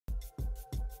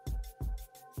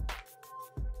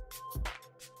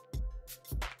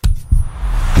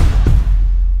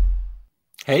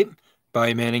Hey,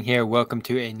 Bobby Manning here. Welcome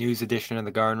to a news edition of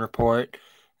the Garden Report.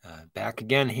 Back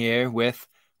again here with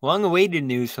long-awaited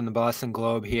news from the Boston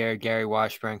Globe here. Gary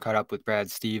Washburn caught up with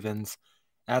Brad Stevens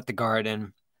at the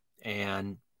Garden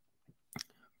and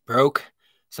broke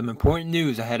some important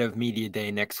news ahead of Media Day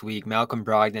next week. Malcolm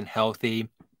Brogdon healthy.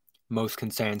 Most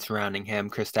concerns surrounding him.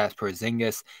 Kristaps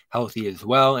Porzingis healthy as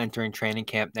well, entering training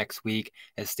camp next week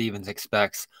as Stevens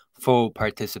expects full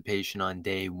participation on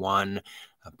day one.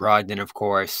 Brogdon, of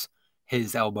course,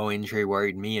 his elbow injury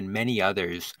worried me and many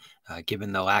others,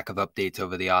 given the lack of updates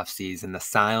over the offseason, the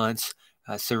silence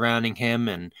surrounding him,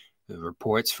 and the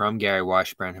reports from Gary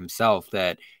Washburn himself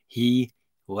that he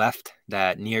left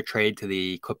that near trade to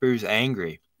the Clippers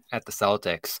angry at the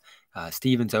Celtics.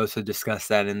 Stevens also discussed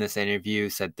that in this interview,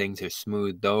 said things are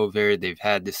smoothed over. They've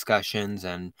had discussions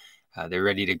and they're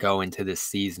ready to go into this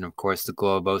season. Of course, the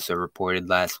Globe also reported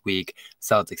last week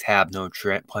Celtics have no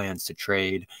plans to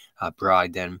trade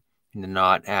Brogdon and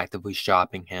not actively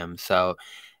shopping him. So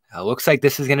looks like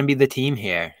this is going to be the team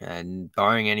here, and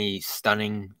barring any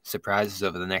stunning surprises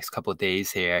over the next couple of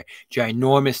days here,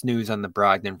 ginormous news on the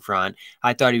Brogdon front.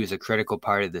 I thought he was a critical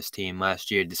part of this team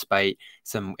last year, despite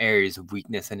some areas of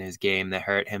weakness in his game that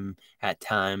hurt him at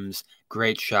times.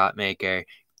 Great shot maker,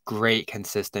 great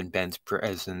consistent bench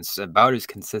presence, about as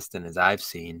consistent as I've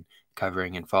seen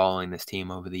covering and following this team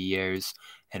over the years.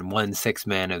 And won Sixth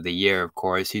Man of the Year, of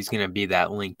course. He's going to be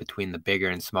that link between the bigger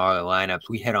and smaller lineups.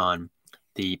 We hit on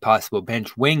the possible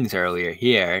bench wings earlier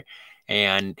here,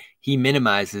 and he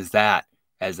minimizes that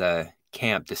as a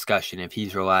camp discussion if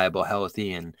he's reliable,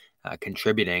 healthy, and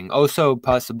contributing. Also,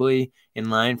 possibly in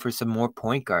line for some more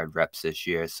point guard reps this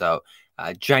year. So,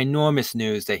 ginormous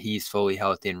news that he's fully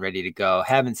healthy and ready to go.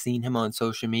 Haven't seen him on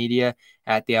social media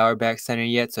at the Auerbach Center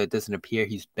yet, so it doesn't appear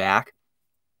he's back.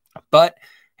 But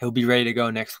he'll be ready to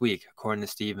go next week, according to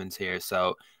Stevens here.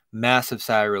 So, massive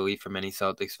sigh of relief for many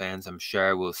Celtics fans, I'm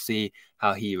sure. We'll see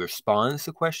how he responds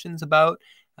to questions about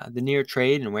the near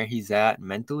trade and where he's at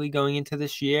mentally going into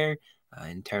this year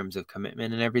in terms of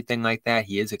commitment and everything like that.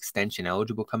 He is extension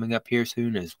eligible coming up here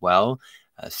soon as well.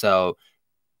 So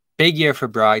big year for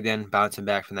Brogdon, bouncing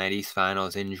back from that East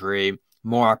Finals injury.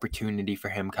 More opportunity for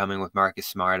him coming with Marcus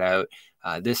Smart out.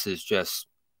 This is just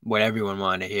what everyone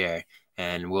wanted to hear.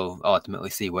 And we'll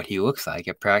ultimately see what he looks like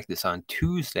at practice on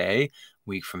Tuesday,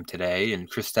 week from today.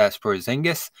 And Kristaps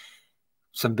Porzingis,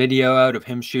 some video out of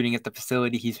him shooting at the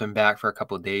facility. He's been back for a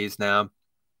couple of days now.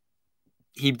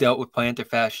 He dealt with plantar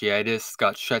fasciitis,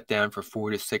 got shut down for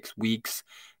 4 to 6 weeks.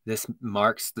 This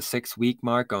marks the 6-week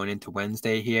mark going into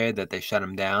Wednesday here that they shut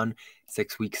him down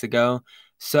 6 weeks ago.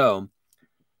 So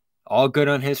all good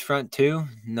on his front too.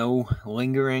 No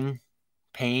lingering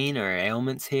pain or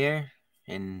ailments here.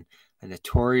 And a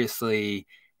notoriously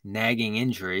nagging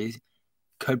injuries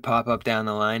could pop up down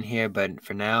the line here, but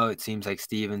for now, it seems like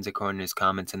Stevens, according to his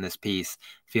comments in this piece,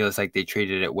 feels like they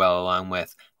treated it well along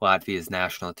with Latvia's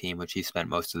national team, which he spent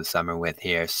most of the summer with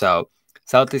here. So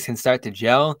Celtics can start to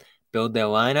gel, build their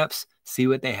lineups, see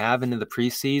what they have into the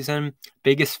preseason.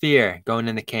 Biggest fear going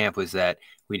into camp was that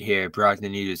we'd hear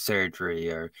Brogdon needed surgery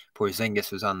or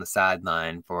Porzingis was on the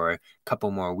sideline for a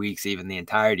couple more weeks, even the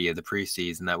entirety of the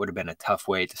preseason. That would have been a tough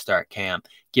way to start camp,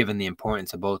 given the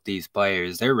importance of both these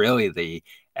players. They're really the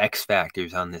X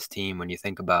factors on this team when you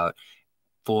think about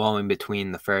flowing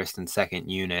between the first and second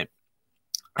unit.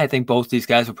 I think both these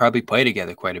guys will probably play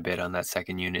together quite a bit on that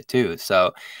second unit too.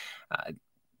 So,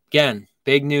 again,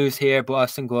 big news here.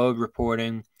 Boston Globe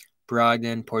reporting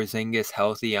Brogdon, Porzingis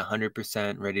healthy,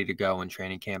 100% ready to go when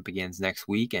training camp begins next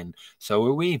week. And so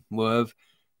are we. We'll have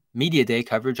Media Day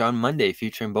coverage on Monday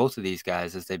featuring both of these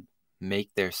guys as they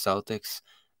make their Celtics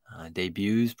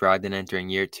debuts. Brogdon entering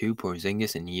year 2,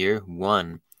 Porzingis in year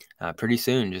 1. Pretty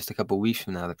soon, just a couple weeks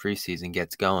from now, the preseason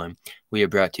gets going. We are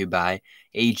brought to you by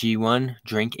AG1.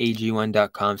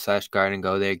 drinkag1.com/garden.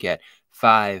 Go there, get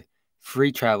 5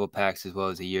 free travel packs as well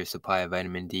as a year's supply of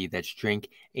vitamin D. That's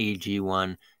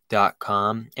drinkag1.com.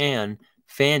 And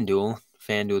FanDuel,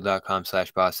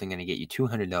 FanDuel.com/Boston, going to get you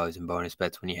 $200 in bonus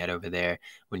bets when you head over there.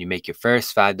 When you make your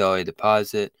first $5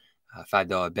 deposit,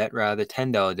 $5 bet rather,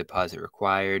 $10 deposit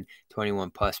required, 21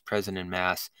 plus, present in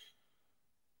Mass.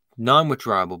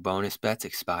 Non-withdrawable bonus bets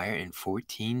expire in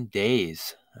 14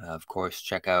 days. Of course,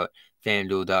 check out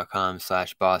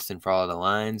FanDuel.com/Boston for all the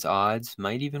lines, odds.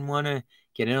 Might even want to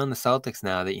get in on the Celtics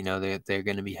now that you know they're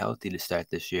going to be healthy to start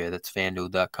this year. That's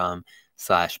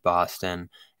FanDuel.com/Boston.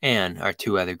 And our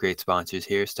 2 other great sponsors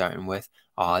here, starting with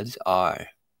Odds Are.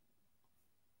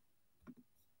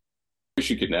 Wish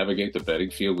you could navigate the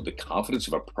betting field with the confidence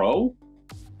of a pro?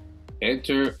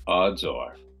 Enter Odds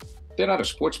Are. They're not a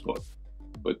sports book,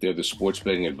 but they're the sports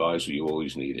betting advisor you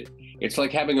always needed. It's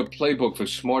like having a playbook for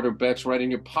smarter bets right in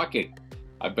your pocket.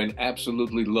 I've been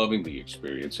absolutely loving the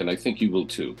experience, and I think you will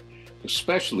too,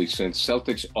 especially since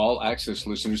Celtics All Access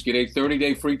listeners get a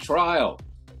 30-day free trial.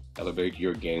 Elevate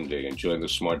your game day and join the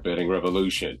smart betting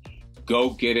revolution. Go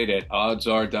get it at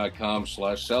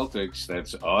oddsr.com/Celtics.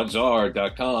 That's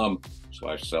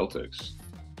oddsr.com/Celtics.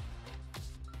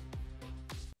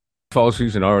 Fall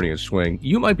season already in swing,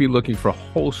 you might be looking for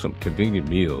wholesome, convenient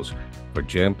meals for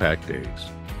jam-packed days.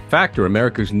 Factor,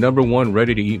 America's #1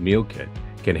 ready-to-eat meal kit,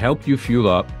 can help you fuel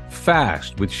up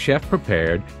fast with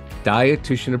chef-prepared,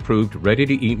 dietitian-approved,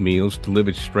 ready-to-eat meals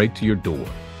delivered straight to your door.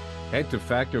 Head to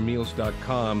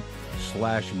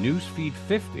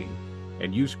factormeals.com/newsfeed50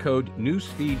 and use code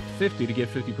newsfeed50 to get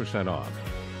 50% off.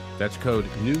 That's code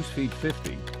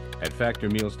newsfeed50 at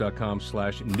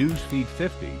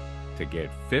factormeals.com/newsfeed50 to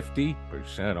get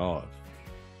 50% off.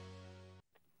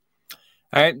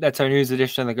 All right, that's our news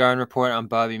edition of the Garden Report. I'm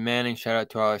Bobby Manning. Shout out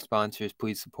to all our sponsors.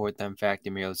 Please support them, Factor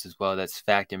Meals as well. That's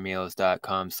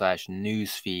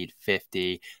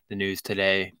factormeals.com/newsfeed50. The news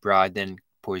today, Brogdon,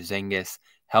 Porzingis,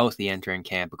 healthy entering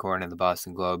camp, according to the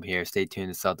Boston Globe here. Stay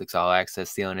tuned to Celtics All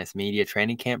Access CLNS Media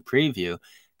Training Camp Preview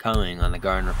coming on the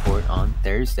Garden Report on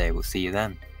Thursday. We'll see you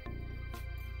then.